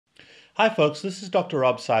Hi folks, this is Dr.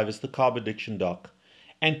 Rob Sivers, the Carb Addiction Doc.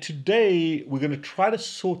 And today we're going to try to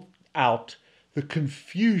sort out the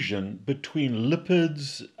confusion between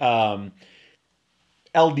lipids,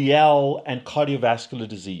 LDL, and cardiovascular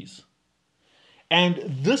disease. And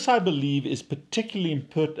this, I believe, is particularly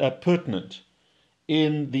pertinent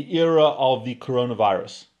in the era of the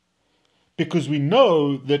coronavirus. Because we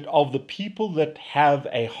know that of the people that have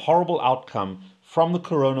a horrible outcome from the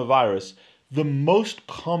coronavirus, the most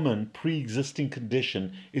common pre-existing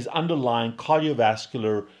condition is underlying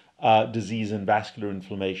cardiovascular disease and vascular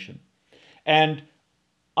inflammation. And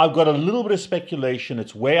I've got a little bit of speculation,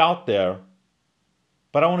 it's way out there,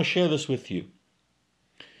 but I want to share this with you.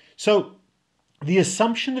 So, the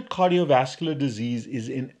assumption that cardiovascular disease is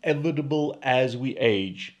inevitable as we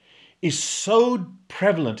age is so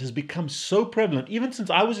prevalent, has become so prevalent, even since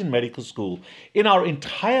I was in medical school, in our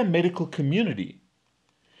entire medical community,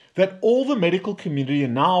 that all the medical community,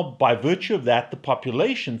 and now by virtue of that, the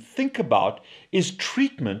population, think about is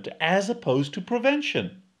treatment as opposed to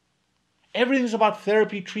prevention. Everything's about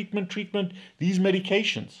therapy, treatment, these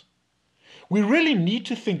medications. We really need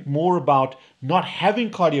to think more about not having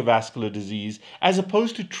cardiovascular disease as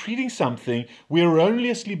opposed to treating something we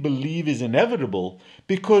erroneously believe is inevitable,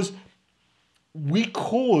 because we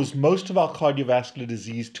cause most of our cardiovascular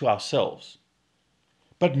disease to ourselves.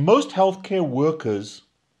 But most healthcare workers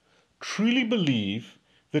truly believe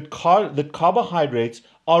that carbohydrates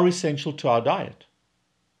are essential to our diet.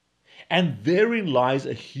 And therein lies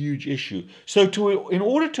a huge issue. So in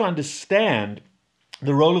order to understand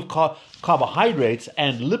the role of carbohydrates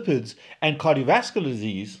and lipids and cardiovascular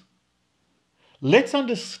disease, let's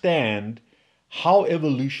understand how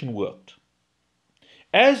evolution worked.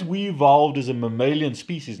 As we evolved as a mammalian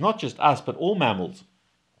species, not just us, but all mammals,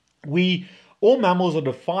 all mammals are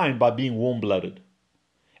defined by being warm-blooded.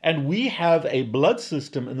 And we have a blood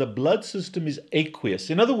system, and the blood system is aqueous.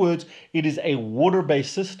 In other words, it is a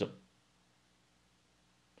water-based system.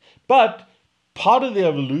 But part of the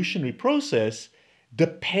evolutionary process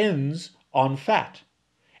depends on fat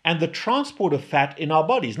and the transport of fat in our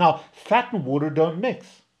bodies. Now, fat and water don't mix.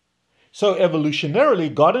 So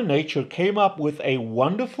evolutionarily, God and nature came up with a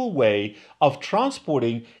wonderful way of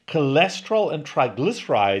transporting cholesterol and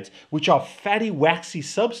triglycerides, which are fatty, waxy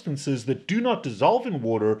substances that do not dissolve in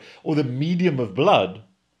water or the medium of blood.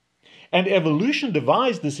 And evolution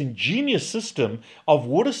devised this ingenious system of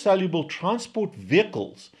water-soluble transport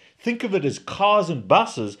vehicles. Think of it as cars and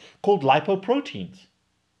buses called lipoproteins.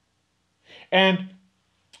 And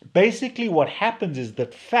basically what happens is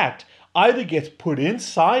that fat either gets put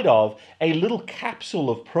inside of a little capsule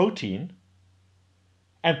of protein,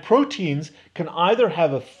 and proteins can either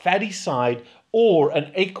have a fatty side or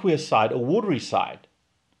an aqueous side, a watery side.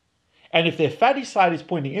 And if their fatty side is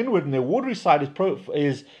pointing inward and their watery side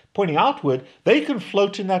is pointing outward, they can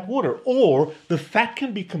float in that water. Or the fat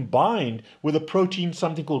can be combined with a protein,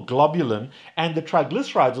 something called globulin, and the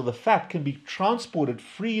triglycerides or the fat can be transported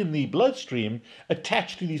free in the bloodstream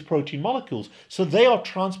attached to these protein molecules. So they are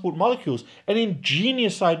transport molecules, an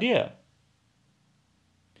ingenious idea.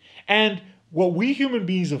 And what we human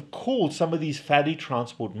beings have called some of these fatty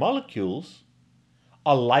transport molecules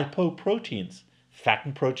are lipoproteins. Fat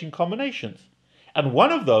and protein combinations. And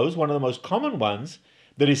one of those, one of the most common ones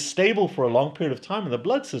that is stable for a long period of time in the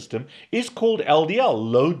blood system, is called LDL,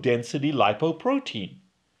 low density lipoprotein.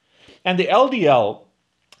 And the LDL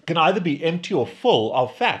can either be empty or full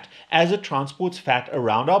of fat as it transports fat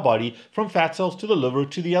around our body from fat cells to the liver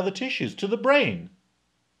to the other tissues, to the brain.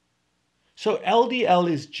 So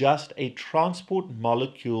LDL is just a transport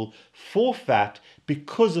molecule for fat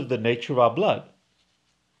because of the nature of our blood.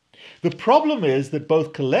 The problem is that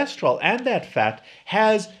both cholesterol and that fat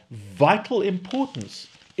has vital importance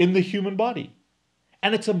in the human body.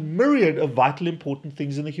 And it's a myriad of vital important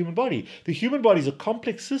things in the human body. The human body is a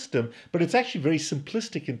complex system, but it's actually very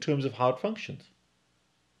simplistic in terms of how it functions.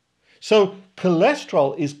 So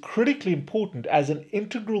cholesterol is critically important as an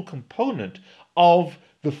integral component of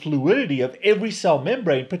the fluidity of every cell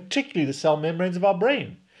membrane, particularly the cell membranes of our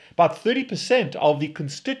brain. About 30% of the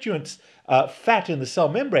constituents fat in the cell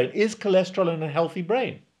membrane is cholesterol in a healthy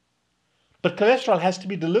brain. But cholesterol has to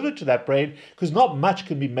be delivered to that brain because not much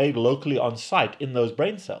can be made locally on site in those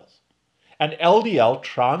brain cells. And LDL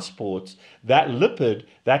transports that lipid,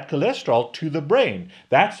 that cholesterol, to the brain.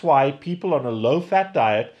 That's why people on a low-fat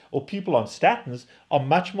diet or people on statins are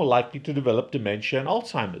much more likely to develop dementia and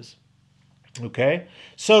Alzheimer's. Okay,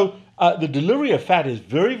 so the delivery of fat is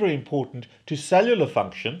very, very important to cellular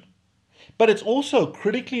function, but it's also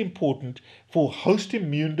critically important for host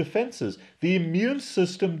immune defenses. The immune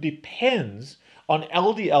system depends on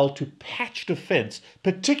LDL to patch defense,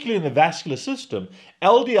 particularly in the vascular system.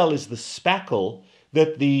 LDL is the spackle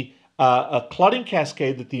that the a clotting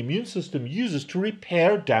cascade that the immune system uses to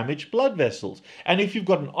repair damaged blood vessels. And if you've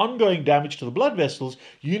got an ongoing damage to the blood vessels,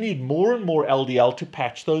 you need more and more LDL to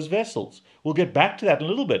patch those vessels. We'll get back to that in a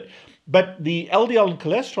little bit. But the LDL and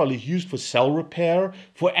cholesterol is used for cell repair,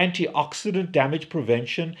 for antioxidant damage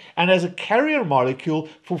prevention, and as a carrier molecule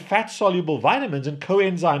for fat-soluble vitamins and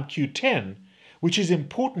coenzyme Q10, which is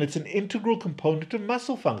important. It's an integral component of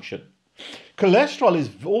muscle function. Cholesterol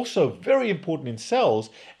is also very important in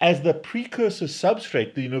cells as the precursor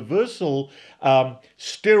substrate, the universal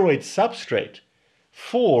steroid substrate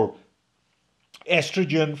for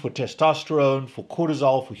estrogen, for testosterone, for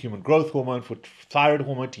cortisol, for human growth hormone, for thyroid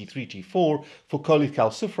hormone T3, T4, for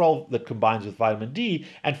cholecalciferol that combines with vitamin D,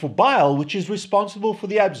 and for bile, which is responsible for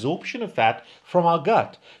the absorption of fat from our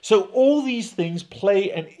gut. So all these things play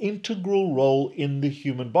an integral role in the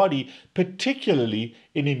human body, particularly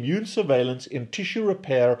in immune surveillance, in tissue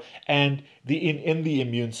repair, and in the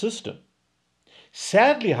immune system.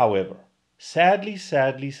 Sadly, however, sadly,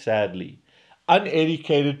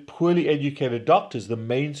 uneducated, poorly educated doctors, the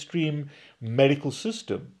mainstream medical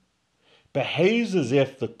system, behaves as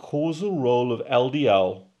if the causal role of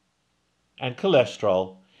LDL and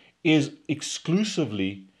cholesterol is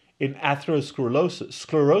exclusively in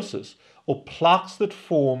atherosclerosis, or plaques that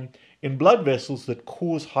form in blood vessels that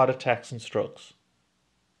cause heart attacks and strokes.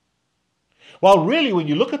 While really, when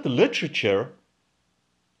you look at the literature,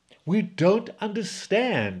 we don't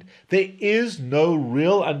understand. There is no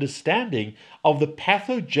real understanding of the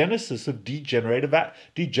pathogenesis of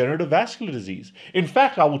degenerative vascular disease. In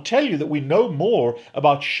fact, I will tell you that we know more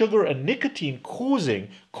about sugar and nicotine causing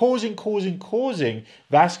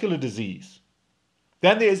vascular disease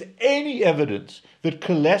than there is any evidence that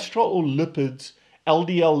cholesterol or lipids,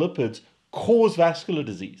 LDL lipids, cause vascular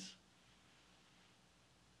disease.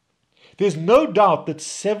 There's no doubt that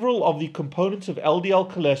several of the components of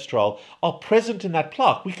LDL cholesterol are present in that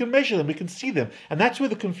plaque. We can measure them, we can see them, and that's where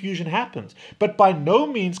the confusion happens. But by no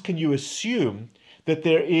means can you assume that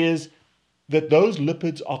those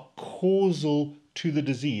lipids are causal to the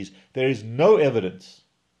disease. There is no evidence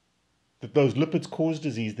that those lipids cause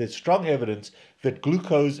disease. There's strong evidence that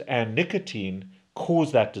glucose and nicotine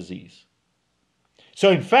cause that disease. So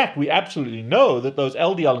in fact, we absolutely know that those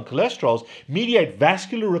LDL and cholesterols mediate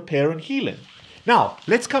vascular repair and healing. Now,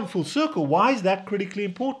 let's come full circle. Why is that critically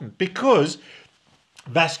important? Because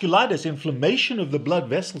vasculitis, inflammation of the blood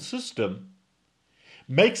vessel system,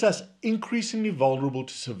 makes us increasingly vulnerable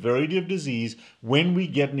to severity of disease when we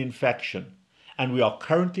get an infection. And we are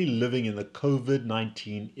currently living in the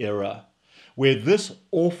COVID-19 era, where this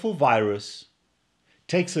awful virus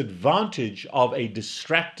takes advantage of a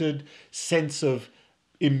distracted sense of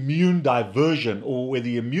immune diversion, or where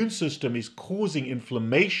the immune system is causing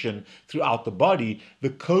inflammation throughout the body.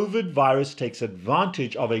 The COVID virus takes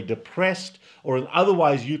advantage of a depressed or an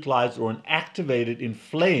otherwise utilized or an activated,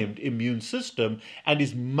 inflamed immune system and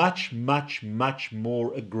is much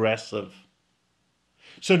more aggressive.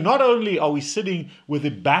 So not only are we sitting with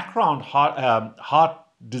the background heart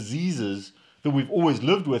diseases that we've always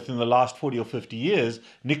lived with in the last 40 or 50 years,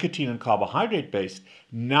 nicotine and carbohydrate based,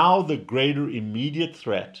 now the greater immediate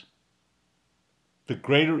threat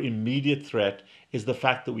is the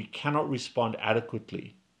fact that we cannot respond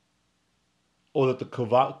adequately, or that the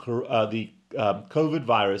COVID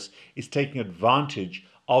virus is taking advantage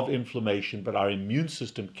of inflammation, but our immune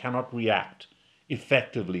system cannot react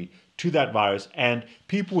effectively to that virus. And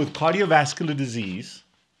people with cardiovascular disease,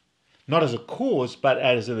 not as a cause, but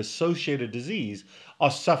as an associated disease,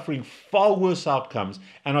 are suffering far worse outcomes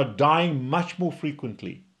and are dying much more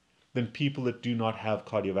frequently than people that do not have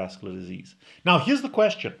cardiovascular disease. Now, here's the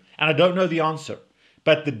question, and I don't know the answer,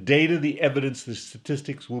 but the data, the evidence, the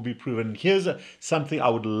statistics will be proven. And here's something I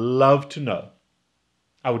would love to know.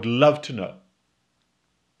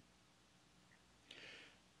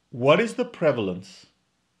 What is the prevalence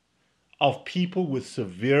of people with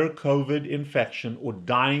severe COVID infection or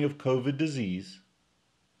dying of COVID disease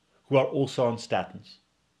who are also on statins?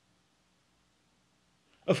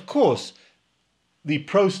 Of course, the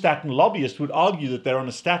pro-statin lobbyist would argue that they're on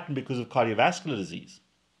a statin because of cardiovascular disease.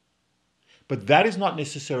 But that is not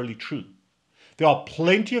necessarily true. There are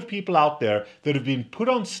plenty of people out there that have been put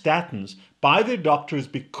on statins by their doctors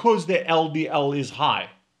because their LDL is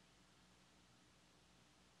high,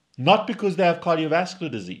 not because they have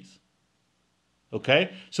cardiovascular disease.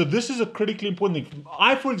 Okay, so this is a critically important thing.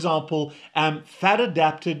 I, for example, am fat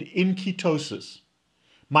adapted in ketosis.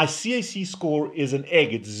 My CAC score is an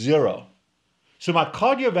egg, it's 0. So my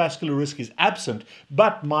cardiovascular risk is absent,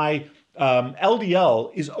 but my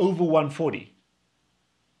LDL is over 140.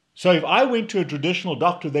 So if I went to a traditional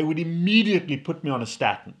doctor, they would immediately put me on a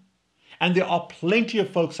statin. And there are plenty of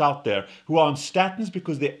folks out there who are on statins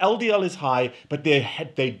because their LDL is high, but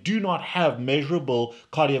they do not have measurable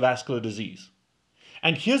cardiovascular disease.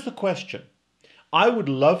 And here's the question. I would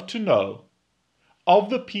love to know, of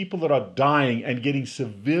the people that are dying and getting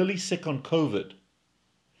severely sick on COVID,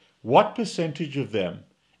 what percentage of them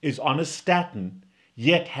is on a statin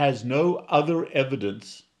yet has no other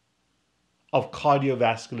evidence of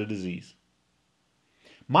cardiovascular disease?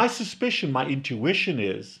 My suspicion, my intuition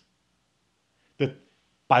is that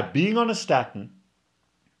by being on a statin,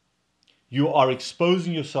 you are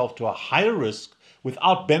exposing yourself to a higher risk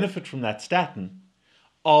without benefit from that statin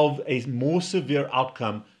of a more severe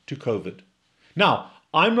outcome to COVID. Now,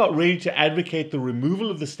 I'm not ready to advocate the removal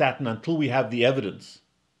of the statin until we have the evidence.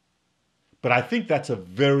 But I think that's a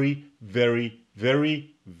very, very,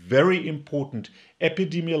 very, very important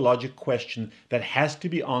epidemiologic question that has to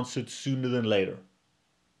be answered sooner than later.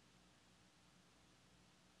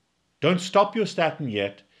 Don't stop your statin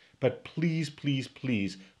yet, but please, please,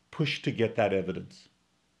 please push to get that evidence.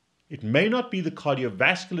 It may not be the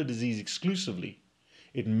cardiovascular disease exclusively.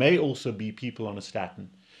 It may also be people on a statin,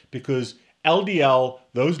 because LDL,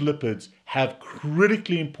 those lipids, have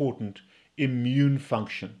critically important immune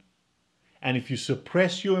function. And if you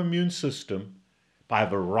suppress your immune system by a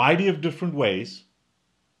variety of different ways,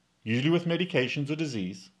 usually with medications or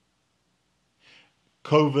disease,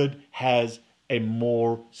 COVID has a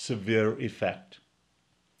more severe effect.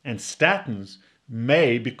 And statins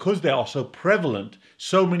may, because they are so prevalent,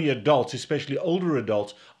 so many adults, especially older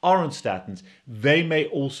adults, are on statins, they may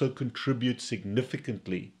also contribute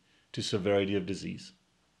significantly to severity of disease.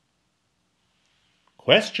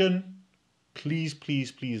 Question? Please,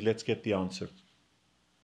 please, please, let's get the answer.